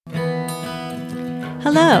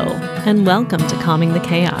Hello, and welcome to Calming the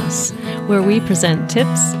Chaos, where we present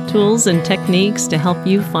tips, tools, and techniques to help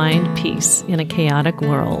you find peace in a chaotic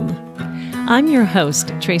world. I'm your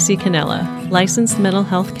host, Tracy Canella, licensed mental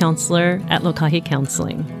health counselor at Lokahi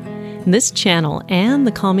Counseling. This channel and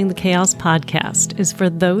the Calming the Chaos podcast is for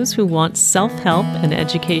those who want self-help and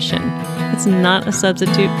education. It's not a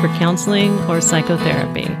substitute for counseling or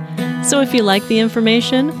psychotherapy. So if you like the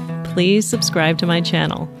information, please subscribe to my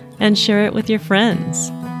channel and share it with your friends.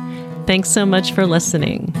 Thanks so much for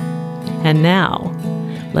listening. And now,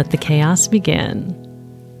 let the chaos begin.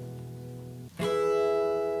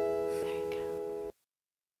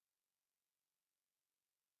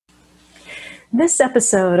 This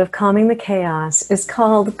episode of Calming the Chaos is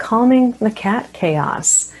called Calming the Cat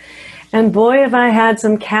Chaos. And boy, have I had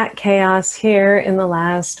some cat chaos here in the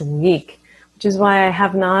last week, which is why I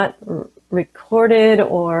have not recorded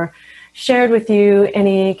or shared with you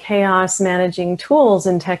any chaos managing tools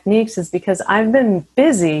and techniques, is because I've been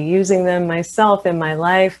busy using them myself in my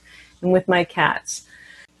life and with my cats.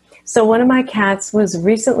 So one of my cats was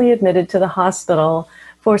recently admitted to the hospital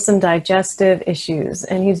for some digestive issues,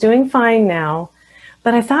 and he's doing fine now.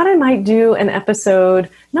 But I thought I might do an episode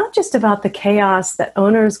not just about the chaos that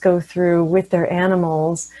owners go through with their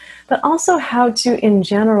animals, but also how to, in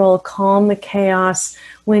general, calm the chaos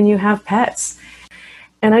when you have pets.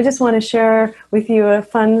 And I just want to share with you a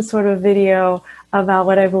fun sort of video about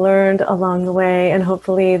what I've learned along the way, and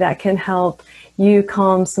hopefully that can help you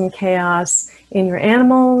calm some chaos in your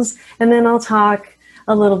animals. And then I'll talk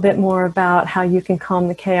a little bit more about how you can calm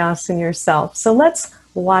the chaos in yourself. So let's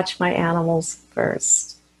watch my animals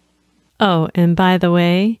first. Oh, and by the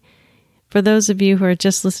way, for those of you who are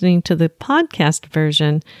just listening to the podcast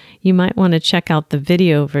version, you might want to check out the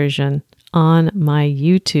video version on my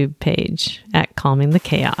YouTube page at Calming the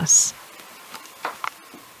Chaos.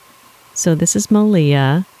 So this is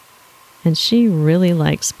Malia, and she really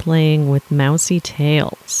likes playing with mousy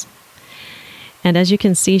tails. And as you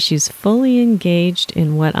can see, she's fully engaged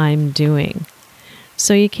in what I'm doing.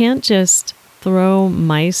 So you can't just throw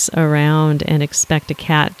mice around and expect a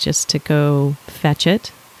cat just to go fetch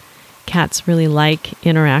it. Cats really like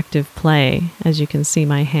interactive play. As you can see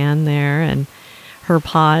my hand there, and her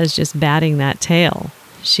paw is just batting that tail.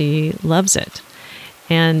 She loves it.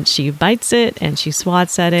 And she bites it and she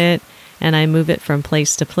swats at it, and I move it from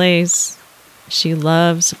place to place. She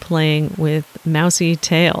loves playing with mousy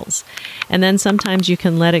tails. And then sometimes you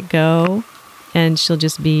can let it go and she'll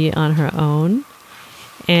just be on her own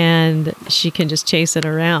and she can just chase it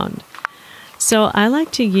around. So I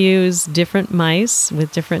like to use different mice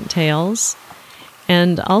with different tails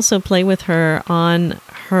and also play with her on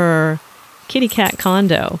her kitty cat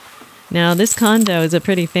condo. Now, this condo is a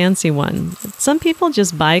pretty fancy one. Some people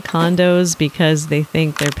just buy condos because they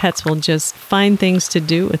think their pets will just find things to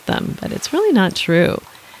do with them, but it's really not true.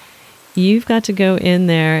 You've got to go in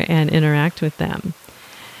there and interact with them.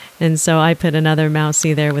 And so I put another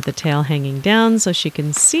mousie there with the tail hanging down so she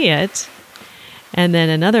can see it. And then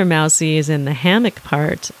another mousie is in the hammock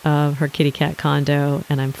part of her kitty cat condo,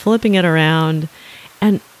 and I'm flipping it around.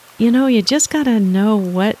 And you know, you just got to know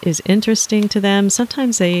what is interesting to them.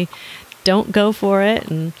 Sometimes they don't go for it,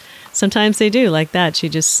 and sometimes they do, like that. She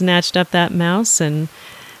just snatched up that mouse, and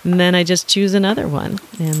then I just choose another one,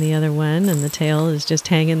 and the other one, and the tail is just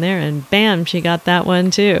hanging there, and bam, she got that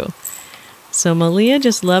one too. So Malia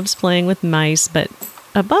just loves playing with mice, but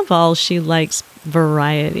above all, she likes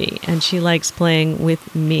variety, and she likes playing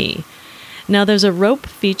with me. Now, there's a rope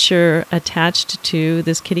feature attached to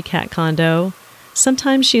this kitty cat condo.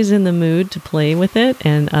 Sometimes she's in the mood to play with it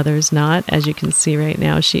and others not. As you can see right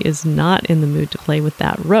now, she is not in the mood to play with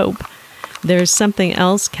that rope. There's something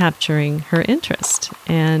else capturing her interest.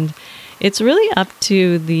 And it's really up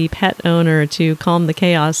to the pet owner to calm the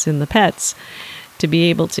chaos in the pets, to be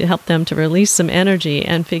able to help them to release some energy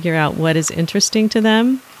and figure out what is interesting to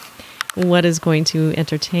them, what is going to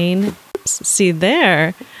entertain. Oops, see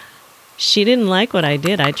there, she didn't like what I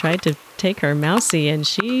did. I tried to take her mousie and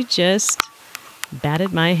she just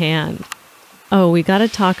batted my hand. Oh, we got to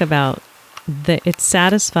talk about that. It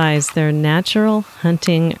satisfies their natural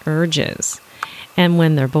hunting urges. And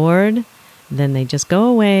when they're bored, then they just go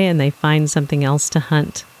away and they find something else to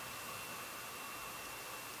hunt.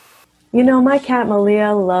 You know, my cat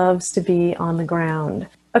Malia loves to be on the ground.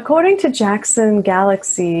 According to Jackson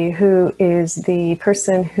Galaxy, who is the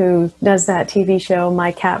person who does that TV show,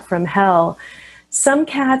 My Cat from Hell, some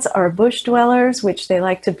cats are bush dwellers, which they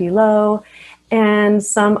like to be low, and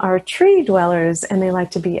some are tree dwellers and they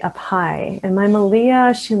like to be up high. And my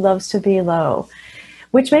Malia, she loves to be low.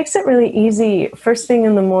 which makes it really easy first thing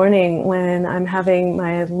in the morning when I'm having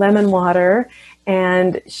my lemon water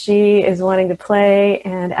and she is wanting to play.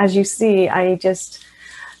 And as you see, I just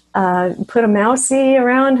put a mousey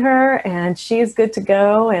around her and she's good to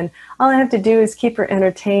go. And all I have to do is keep her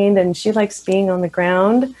entertained, and she likes being on the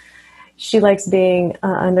ground. She likes being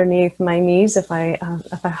underneath my knees. If I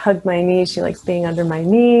hug my knees, she likes being under my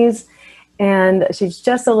knees. And she's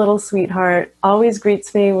just a little sweetheart, always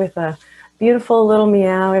greets me with a beautiful little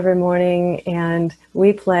meow every morning, and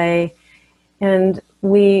we play, and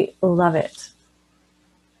we love it.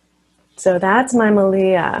 So that's my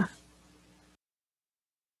Malia.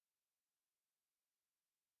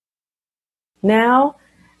 Now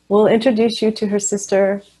we'll introduce you to her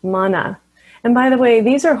sister, Mana. And by the way,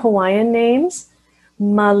 these are Hawaiian names.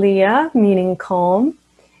 Malia, meaning calm,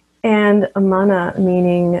 and Mana,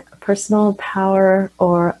 meaning personal power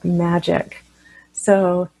or magic.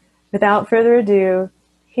 So without further ado,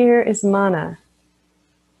 here is Mana.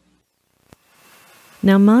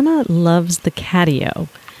 Now, Mana loves the catio.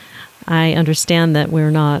 I understand that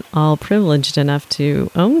we're not all privileged enough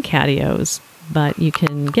to own catios, but you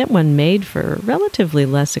can get one made for relatively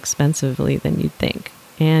less expensively than you'd think.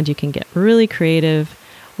 And you can get really creative.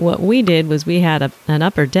 What we did was we had an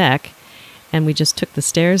upper deck, and we just took the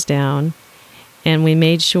stairs down, and we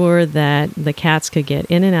made sure that the cats could get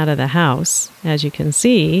in and out of the house. As you can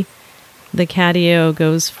see, the catio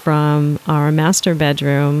goes from our master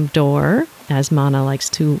bedroom door, as Mana likes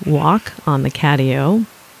to walk on the catio,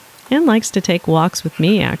 and likes to take walks with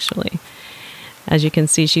me, actually. As you can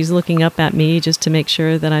see, she's looking up at me just to make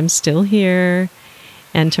sure that I'm still here,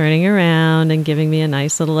 and turning around and giving me a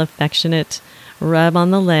nice little affectionate rub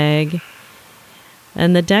on the leg.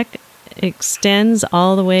 And the deck extends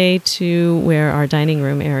all the way to where our dining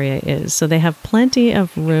room area is. So they have plenty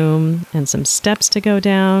of room and some steps to go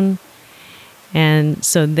down. And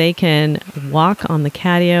so they can walk on the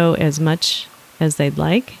catio as much as they'd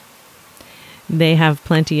like. They have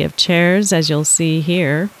plenty of chairs, as you'll see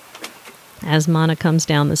here. As Mana comes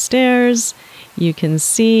down the stairs, you can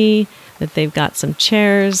see that they've got some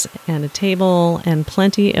chairs and a table and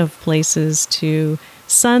plenty of places to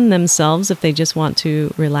sun themselves if they just want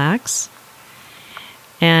to relax.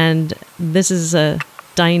 And this is a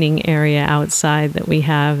dining area outside that we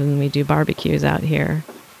have, and we do barbecues out here.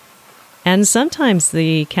 And sometimes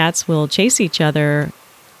the cats will chase each other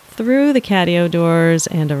through the catio doors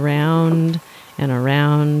and around,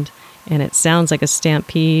 and it sounds like a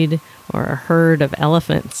stampede or a herd of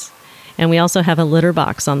elephants. And we also have a litter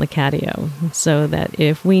box on the catio, so that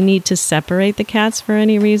if we need to separate the cats for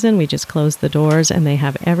any reason, we just close the doors and they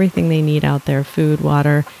have everything they need out there: food,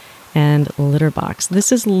 water, and litter box.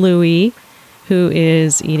 This is Louie, who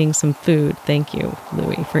is eating some food. Thank you,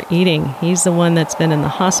 Louie, for eating. He's the one that's been in the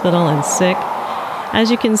hospital and sick.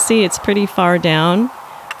 As you can see, it's pretty far down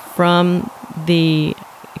from the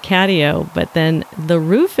catio, but then the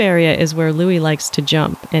roof area is where Louie likes to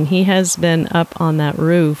jump, and he has been up on that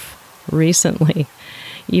roof recently,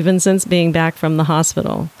 even since being back from the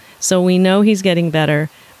hospital. So we know he's getting better,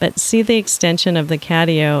 but see the extension of the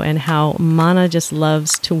catio and how Mana just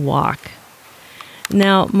loves to walk.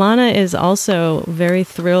 Now, Mana is also very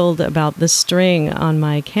thrilled about the string on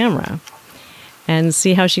my camera, and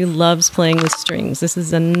see how she loves playing with strings. This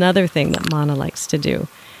is another thing that Mana likes to do.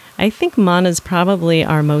 I think Mana's probably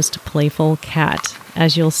our most playful cat,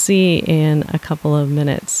 as you'll see in a couple of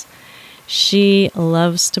minutes. She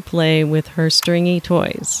loves to play with her stringy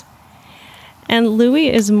toys. And Louie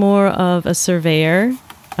is more of a surveyor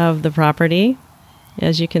of the property.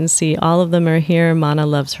 As you can see, all of them are here. Mana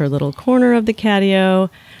loves her little corner of the catio.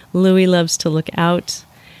 Louie loves to look out.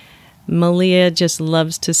 Malia just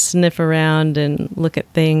loves to sniff around and look at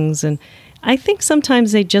things. And I think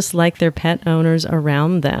sometimes they just like their pet owners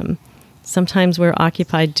around them. Sometimes we're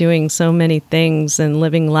occupied doing so many things and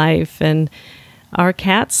living life, and our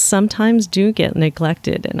cats sometimes do get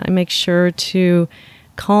neglected. And I make sure to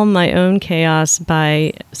calm my own chaos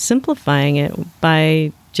by simplifying it,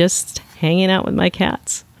 by just hanging out with my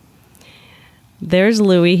cats. There's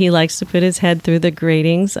Louie. He likes to put his head through the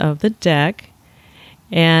gratings of the deck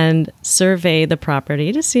and survey the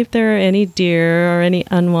property to see if there are any deer or any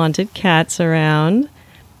unwanted cats around.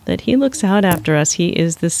 But he looks out after us. He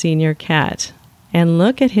is the senior cat. And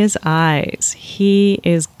look at his eyes. He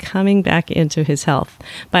is coming back into his health.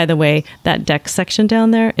 By the way, that deck section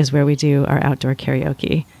down there is where we do our outdoor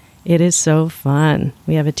karaoke. It is so fun.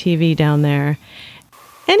 We have a TV down there.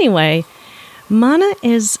 Anyway, Mana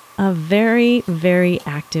is a very, very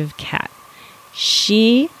active cat.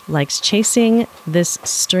 She likes chasing this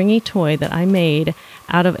stringy toy that I made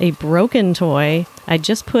out of a broken toy. I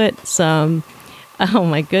just put some Oh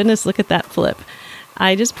my goodness, look at that flip.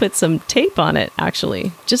 I just put some tape on it,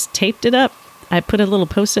 actually. Just taped it up. I put a little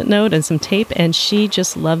post-it note and some tape, and she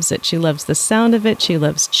just loves it. She loves the sound of it. She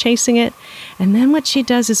loves chasing it. And then what she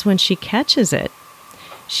does is when she catches it,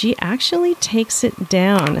 she actually takes it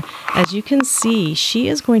down. As you can see, she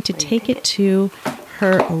is going to take it to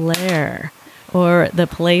her lair, or the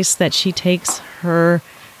place that she takes her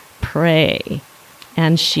prey.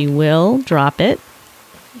 And she will drop it,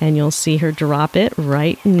 and you'll see her drop it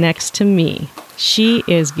right next to me. She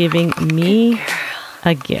is giving me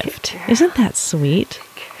a gift. Isn't that sweet?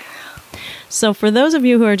 So for those of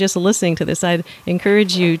you who are just listening to this, I'd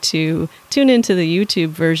encourage you to tune into the YouTube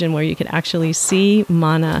version where you can actually see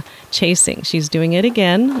Mana chasing. She's doing it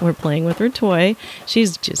again. We're playing with her toy.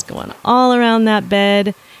 She's just going all around that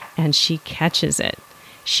bed, and she catches it.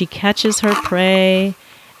 She catches her prey,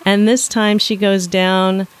 and this time she goes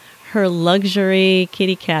down her luxury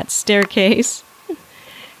kitty cat staircase,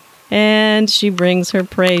 and she brings her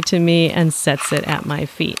prey to me and sets it at my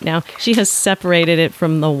feet. Now, she has separated it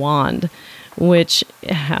from the wand, which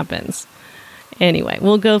happens. Anyway,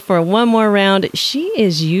 we'll go for one more round. She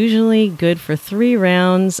is usually good for 3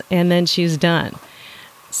 rounds, and then she's done.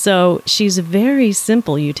 So she's very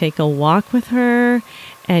simple. You take a walk with her,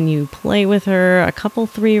 and you play with her a couple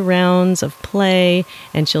 3 rounds of play,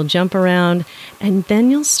 and she'll jump around, and then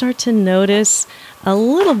you'll start to notice a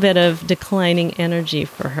little bit of declining energy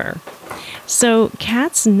for her. So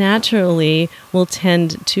cats naturally will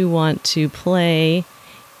tend to want to play,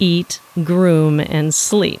 eat, groom, and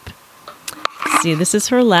sleep. See, this is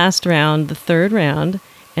her last round, the 3rd round,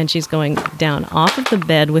 and she's going down off of the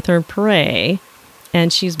bed with her prey,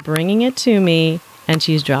 and she's bringing it to me, and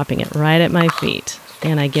she's dropping it right at my feet.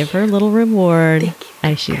 And I give her a little reward.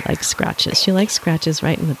 She likes scratches. She likes scratches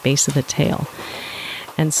right in the base of the tail.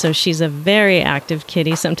 And so she's a very active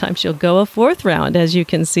kitty. Sometimes she'll go a 4th round, as you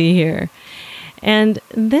can see here. And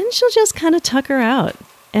then she'll just kind of tuck her out.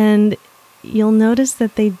 And you'll notice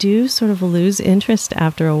that they do sort of lose interest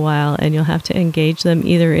after a while, and you'll have to engage them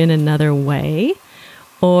either in another way,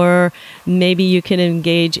 or maybe you can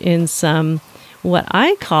engage in some what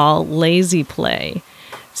I call lazy play.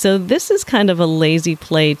 So this is kind of a lazy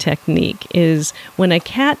play technique, is when a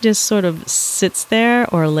cat just sort of sits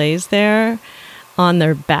there or lays there on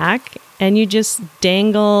their back, and you just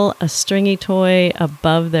dangle a stringy toy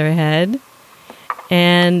above their head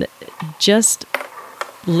and just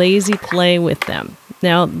lazy play with them.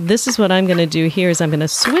 Now, this is what I'm going to do here is I'm going to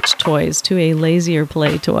switch toys to a lazier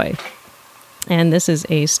play toy. And this is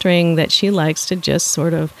a string that she likes to just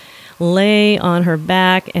sort of lay on her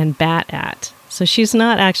back and bat at. So she's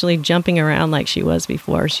not actually jumping around like she was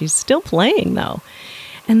before. She's still playing, though.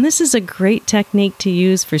 And this is a great technique to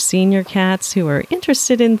use for senior cats who are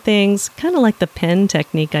interested in things, kind of like the pen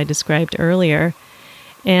technique I described earlier.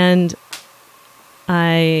 And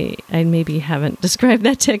I maybe haven't described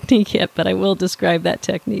that technique yet, but I will describe that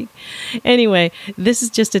technique. Anyway, this is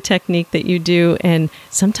just a technique that you do, and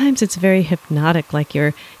sometimes it's very hypnotic, like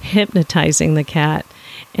you're hypnotizing the cat,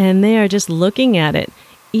 and they are just looking at it.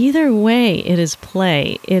 Either way, it is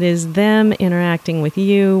play. It is them interacting with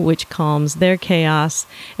you, which calms their chaos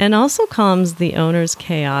and also calms the owner's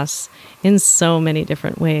chaos in so many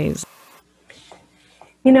different ways.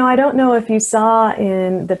 You know, I don't know if you saw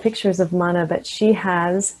in the pictures of Mana, but she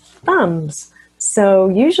has thumbs. So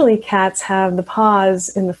usually cats have the paws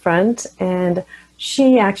in the front, and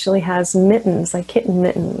she actually has mittens, like kitten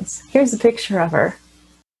mittens. Here's a picture of her.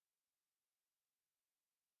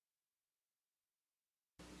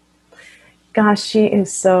 Gosh, she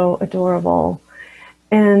is so adorable.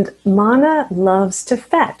 And Mana loves to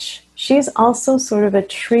fetch. She's also sort of a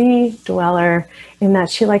tree dweller in that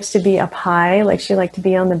she likes to be up high, like she likes to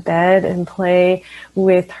be on the bed and play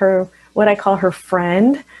with her, what I call her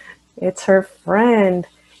friend. It's her friend.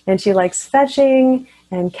 And she likes fetching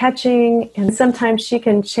and catching. And sometimes she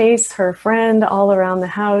can chase her friend all around the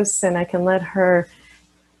house, and I can let her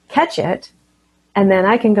catch it. And then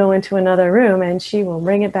I can go into another room and she will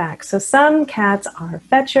bring it back. So some cats are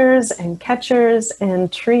fetchers and catchers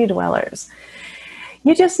and tree dwellers.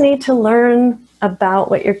 You just need to learn about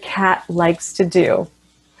what your cat likes to do.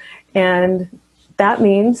 And that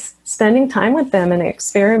means spending time with them and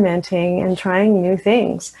experimenting and trying new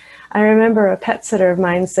things. I remember a pet sitter of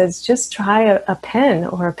mine says, just try a pen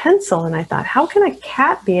or a pencil. And I thought, how can a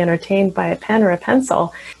cat be entertained by a pen or a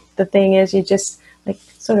pencil? The thing is, you just like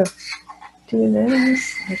sort of do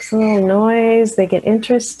this, makes a little noise, they get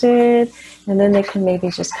interested, and then they can maybe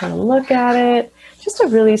just kind of look at it. Just a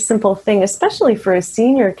really simple thing, especially for a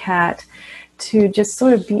senior cat, to just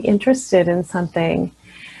sort of be interested in something.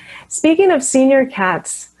 Speaking of senior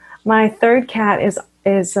cats, My third cat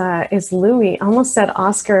is Louis. Almost said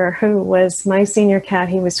Oscar, who was my senior cat.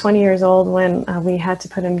 He was 20 years old when we had to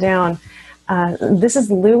put him down. This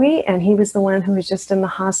is Louis, and he was the one who was just in the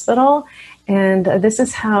hospital. And this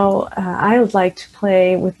is how I would like to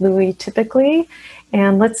play with Louis typically.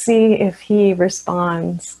 And let's see if he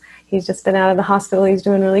responds. He's just been out of the hospital. He's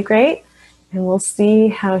doing really great. And we'll see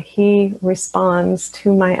how he responds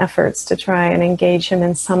to my efforts to try and engage him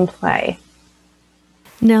in some play.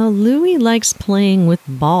 Now, Louis likes playing with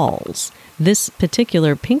balls. This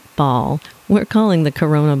particular pink ball, we're calling the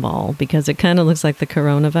Corona ball because it kind of looks like the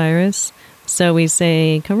coronavirus. So we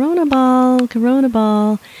say, Corona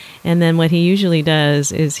ball. And then what he usually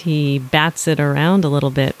does is he bats it around a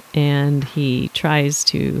little bit and he tries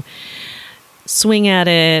to swing at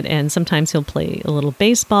it, and sometimes he'll play a little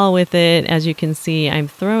baseball with it. As you can see, I'm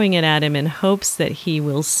throwing it at him in hopes that he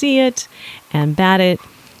will see it and bat it.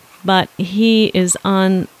 But he is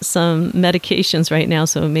on some medications right now,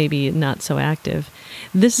 so maybe not so active.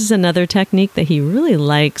 This is another technique that he really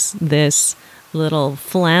likes, this little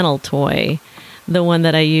flannel toy, the one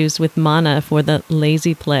that I used with Mana for the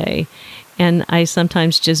lazy play. And I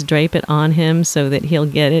sometimes just drape it on him so that he'll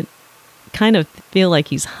get it, kind of feel like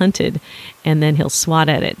he's hunted, and then he'll swat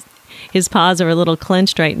at it. His paws are a little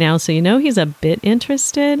clenched right now, so you know he's a bit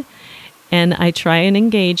interested. And I try and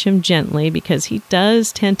engage him gently because he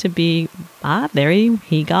does tend to be, there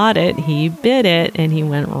he got it. He bit it and he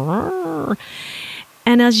went, Rrr.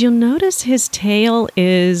 And as you'll notice, his tail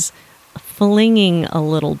is flinging a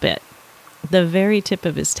little bit, the very tip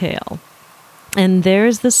of his tail. And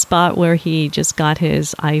there's the spot where he just got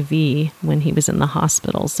his IV when he was in the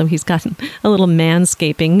hospital. So he's got a little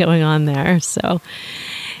manscaping going on there. So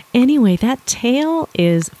anyway, that tail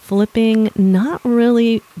is flipping, not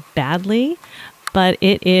really badly, but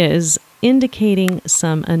it is indicating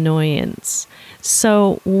some annoyance.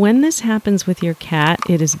 So when this happens with your cat,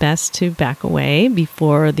 it is best to back away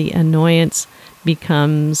before the annoyance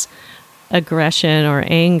becomes aggression or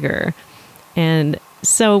anger. And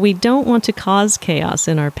so we don't want to cause chaos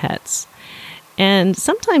in our pets. And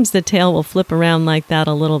sometimes the tail will flip around like that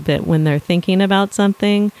a little bit when they're thinking about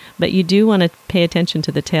something, but you do want to pay attention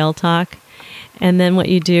to the tail talk. And then what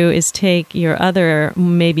you do is take your other,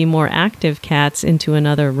 maybe more active cats into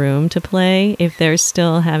another room to play if they're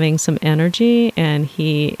still having some energy and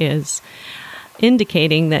he is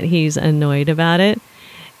indicating that he's annoyed about it.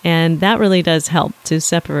 And that really does help to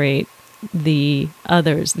separate the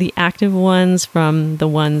others, the active ones, from the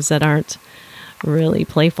ones that aren't really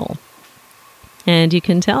playful. And you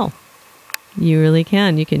can tell. You really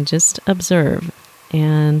can. You can just observe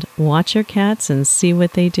and watch your cats and see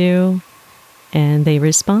what they do. And they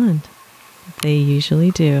respond. They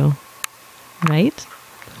usually do. Right?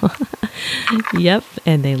 Yep.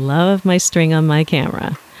 And they love my string on my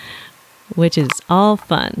camera, which is all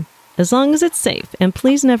fun, as long as it's safe. And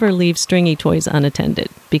please never leave stringy toys unattended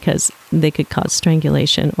because they could cause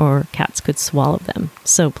strangulation or cats could swallow them.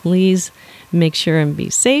 So please make sure and be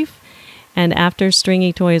safe. And after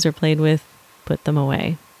stringy toys are played with, put them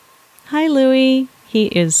away. Hi, Louie. He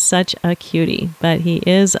is such a cutie, but he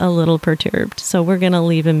is a little perturbed. So we're going to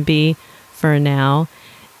leave him be for now.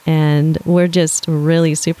 And we're just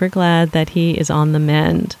really super glad that he is on the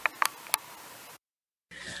mend.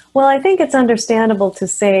 Well, I think it's understandable to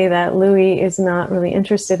say that Louis is not really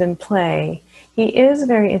interested in play. He is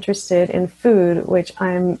very interested in food, which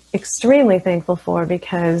I'm extremely thankful for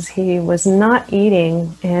because he was not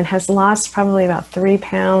eating and has lost probably about 3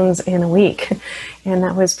 pounds in a week. And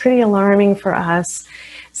that was pretty alarming for us.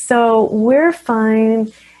 So we're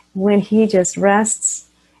fine when he just rests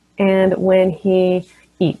and when he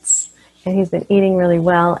eats. And he's been eating really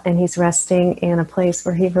well and he's resting in a place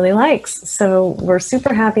where he really likes. So we're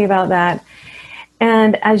super happy about that.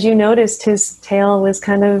 And as you noticed, his tail was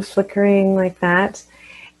kind of flickering like that.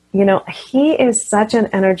 You know, he is such an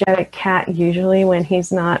energetic cat usually when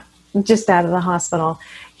he's not just out of the hospital.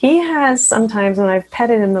 He has sometimes when I've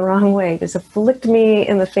petted him the wrong way, just flicked me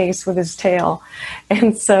in the face with his tail.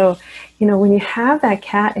 And so, you know, when you have that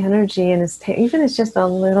cat energy in his tail, even if it's just a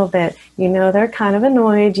little bit, you know, they're kind of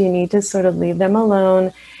annoyed. You need to sort of leave them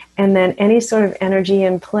alone. And then any sort of energy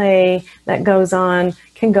and play that goes on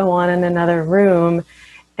can go on in another room.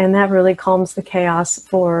 And that really calms the chaos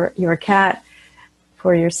for your cat,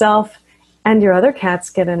 for yourself, and your other cats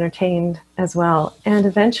get entertained as well. And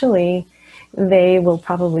eventually they will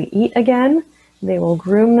probably eat again, they will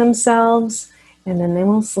groom themselves, and then they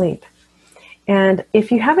will sleep. And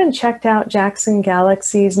if you haven't checked out Jackson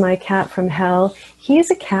Galaxy's My Cat from Hell,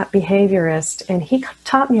 he's a cat behaviorist, and he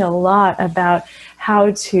taught me a lot about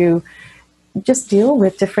how to just deal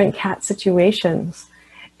with different cat situations.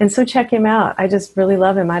 And so check him out. I just really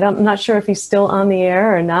love him. I'm not sure if he's still on the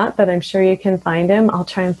air or not, but I'm sure you can find him. I'll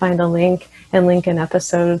try and find a link and link an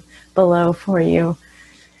episode below for you.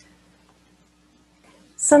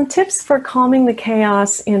 Some tips for calming the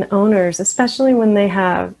chaos in owners, especially when they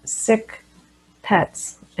have sick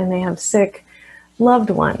pets and they have sick loved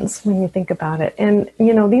ones, when you think about it. And,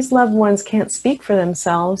 these loved ones can't speak for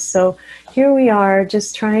themselves. So here we are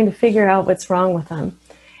just trying to figure out what's wrong with them.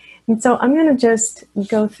 And so I'm going to just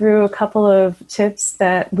go through a couple of tips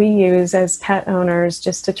that we use as pet owners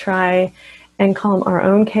just to try and calm our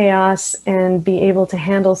own chaos and be able to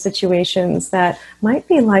handle situations that might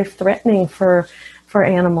be life-threatening for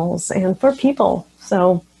animals and for people.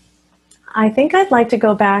 So I think I'd like to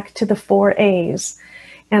go back to the 4 A's.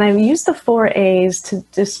 And I've used the 4 A's to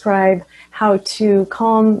describe how to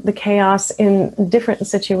calm the chaos in different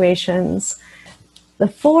situations. The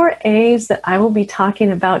 4 A's that I will be talking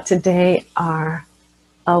about today are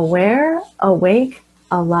aware, awake,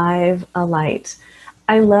 alive, alight.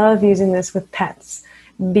 I love using this with pets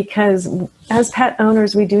because as pet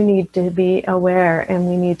owners, we do need to be aware and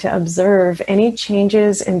we need to observe any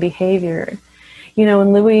changes in behavior.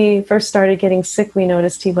 When Louis first started getting sick, we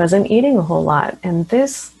noticed he wasn't eating a whole lot. And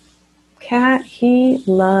this cat, he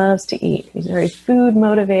loves to eat. He's very food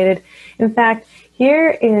motivated. In fact,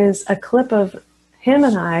 here is a clip of him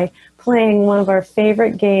and I playing one of our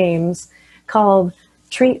favorite games called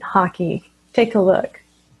Treat Hockey. Take a look.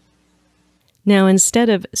 Now, instead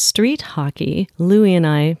of street hockey, Louie and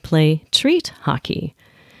I play treat hockey.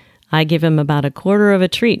 I give him about a quarter of a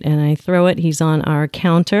treat and I throw it. He's on our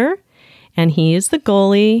counter and he is the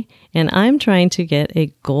goalie and I'm trying to get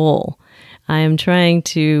a goal. I am trying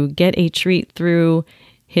to get a treat through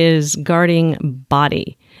his guarding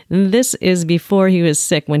body. This is before he was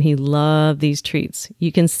sick when he loved these treats.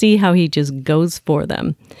 You can see how he just goes for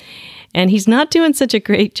them. And he's not doing such a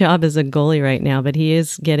great job as a goalie right now, but he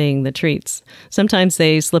is getting the treats. Sometimes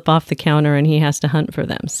they slip off the counter and he has to hunt for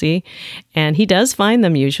them, see? And he does find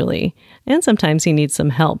them usually. And sometimes he needs some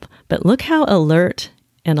help. But look how alert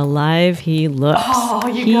and alive he looks.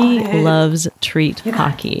 He loves treat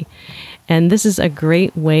hockey. And this is a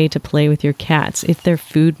great way to play with your cats if they're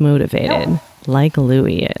food motivated, like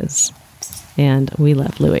Louie is. And we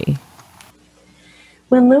love Louie.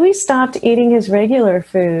 When Louis stopped eating his regular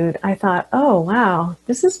food, I thought, oh, wow,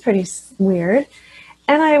 this is pretty weird.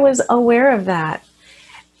 And I was aware of that.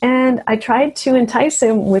 And I tried to entice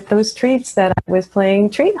him with those treats that I was playing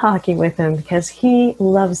treat hockey with him because he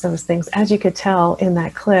loves those things, as you could tell in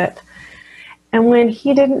that clip. And when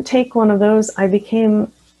he didn't take one of those, I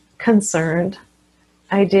became concerned.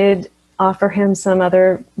 I did offer him some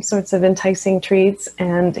other sorts of enticing treats,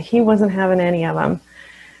 and he wasn't having any of them.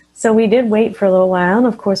 So we did wait for a little while, and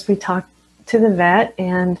of course we talked to the vet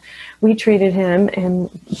and we treated him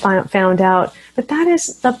and found out. But that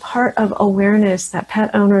is the part of awareness that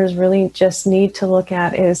pet owners really just need to look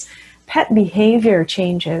at is pet behavior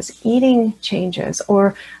changes, eating changes,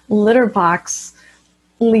 or litter box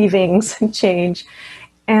leavings change,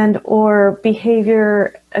 and or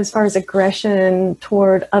behavior as far as aggression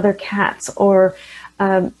toward other cats, or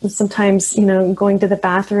sometimes, going to the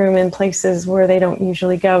bathroom in places where they don't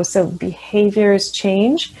usually go. So behaviors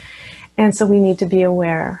change. And so we need to be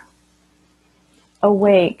aware.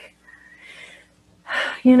 Awake.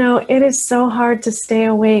 It is so hard to stay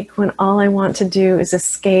awake when all I want to do is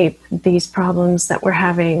escape these problems that we're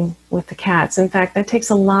having with the cats. In fact, that takes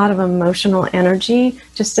a lot of emotional energy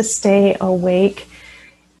just to stay awake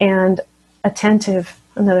and attentive,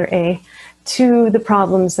 another A, to the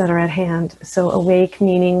problems that are at hand. So awake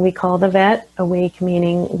meaning we call the vet, awake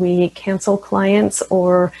meaning we cancel clients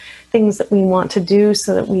or things that we want to do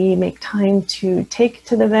so that we make time to take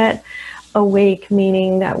to the vet. Awake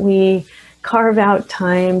meaning that we carve out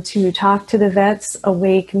time to talk to the vets.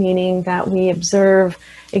 Awake meaning that we observe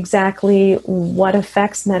exactly what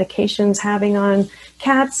effects medication's having on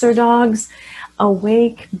cats or dogs.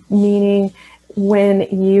 Awake meaning when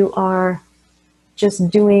you are just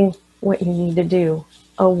doing what you need to do.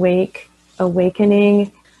 Awake,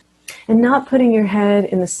 awakening, and not putting your head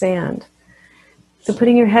in the sand. So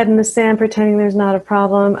putting your head in the sand, pretending there's not a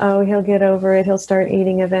problem. Oh, he'll get over it. He'll start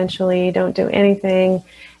eating eventually. Don't do anything.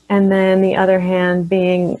 And then the other hand,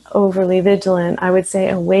 being overly vigilant. I would say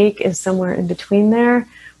awake is somewhere in between there,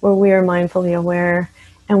 where we are mindfully aware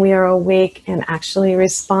and we are awake and actually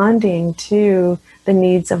responding to the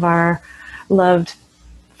needs of our loved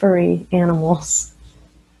furry animals.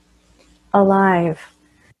 Alive.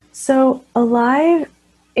 So alive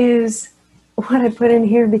is what I put in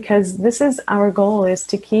here because this is our goal, is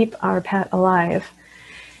to keep our pet alive.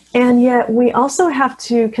 And yet we also have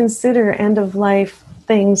to consider end of life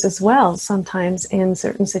things as well, sometimes in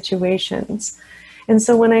certain situations. And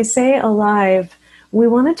so when I say alive, we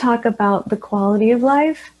want to talk about the quality of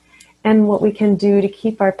life and what we can do to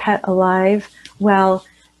keep our pet alive while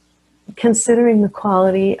considering the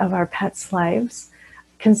quality of our pets' lives,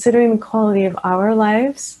 considering the quality of our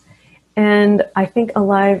lives. And I think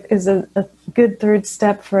alive is a good third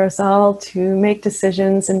step for us all to make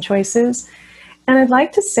decisions and choices. And I'd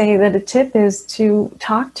like to say that a tip is to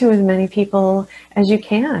talk to as many people as you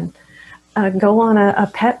can. Go on a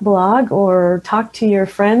pet blog or talk to your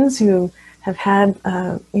friends who have had,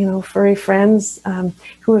 furry friends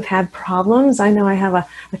who have had problems. I know I have a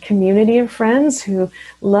community of friends who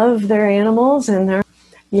love their animals, and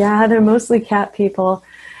they're mostly cat people.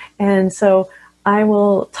 And so I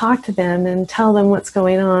will talk to them and tell them what's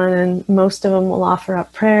going on, and most of them will offer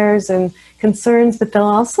up prayers and concerns, but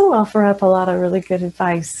they'll also offer up a lot of really good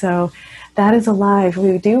advice. So that is alive.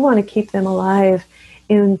 We do want to keep them alive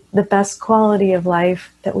in the best quality of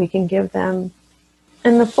life that we can give them.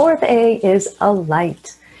 And the fourth A is a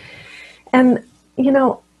light. And,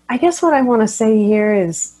 I guess what I want to say here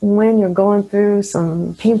is when you're going through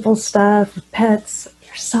some painful stuff with pets,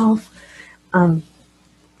 yourself,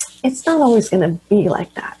 it's not always going to be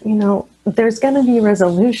like that. There's going to be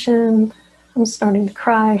resolution. I'm starting to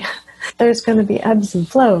cry. There's going to be ebbs and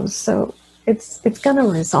flows. So it's going to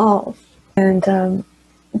resolve. And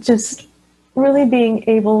just really being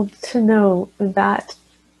able to know that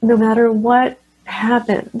no matter what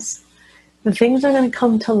happens, the things are going to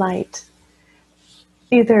come to light.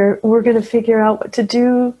 Either we're going to figure out what to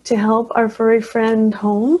do to help our furry friend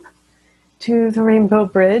home to the Rainbow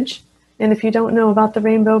Bridge. And if you don't know about the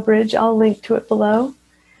Rainbow Bridge, I'll link to it below.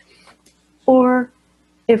 Or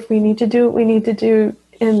if we need to do what we need to do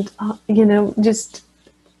and, just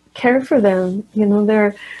care for them.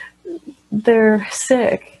 They're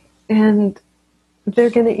sick and they're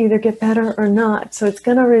going to either get better or not. So it's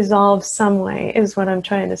going to resolve some way is what I'm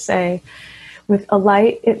trying to say. With a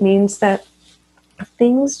light, it means that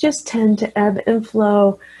things just tend to ebb and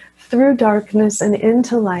flow through darkness and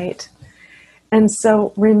into light. And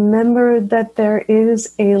so remember that there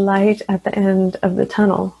is a light at the end of the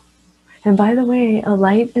tunnel. And by the way, a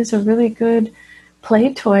light is a really good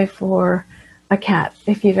play toy for a cat.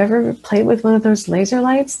 If you've ever played with one of those laser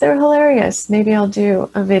lights, they're hilarious. Maybe I'll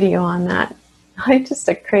do a video on that. I'm just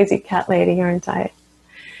a crazy cat lady, aren't I?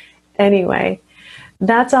 Anyway,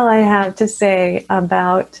 that's all I have to say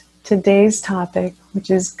about today's topic, which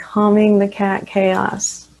is calming the cat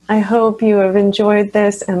chaos. I hope you have enjoyed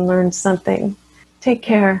this and learned something. Take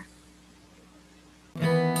care.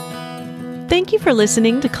 Thank you for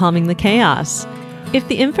listening to Calming the Chaos. If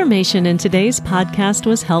the information in today's podcast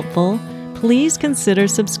was helpful, please consider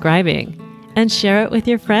subscribing and share it with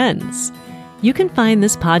your friends. You can find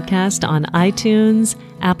this podcast on iTunes,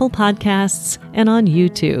 Apple Podcasts, and on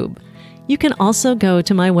YouTube. You can also go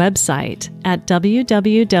to my website at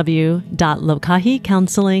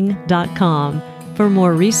www.lokahicounseling.com for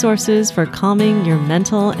more resources for calming your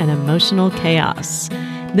mental and emotional chaos.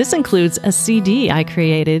 This includes a CD I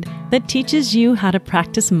created that teaches you how to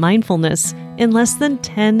practice mindfulness in less than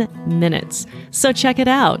 10 minutes. So check it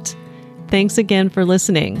out. Thanks again for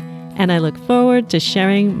listening, and I look forward to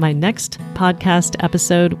sharing my next podcast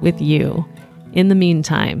episode with you. In the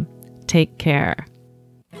meantime, take care.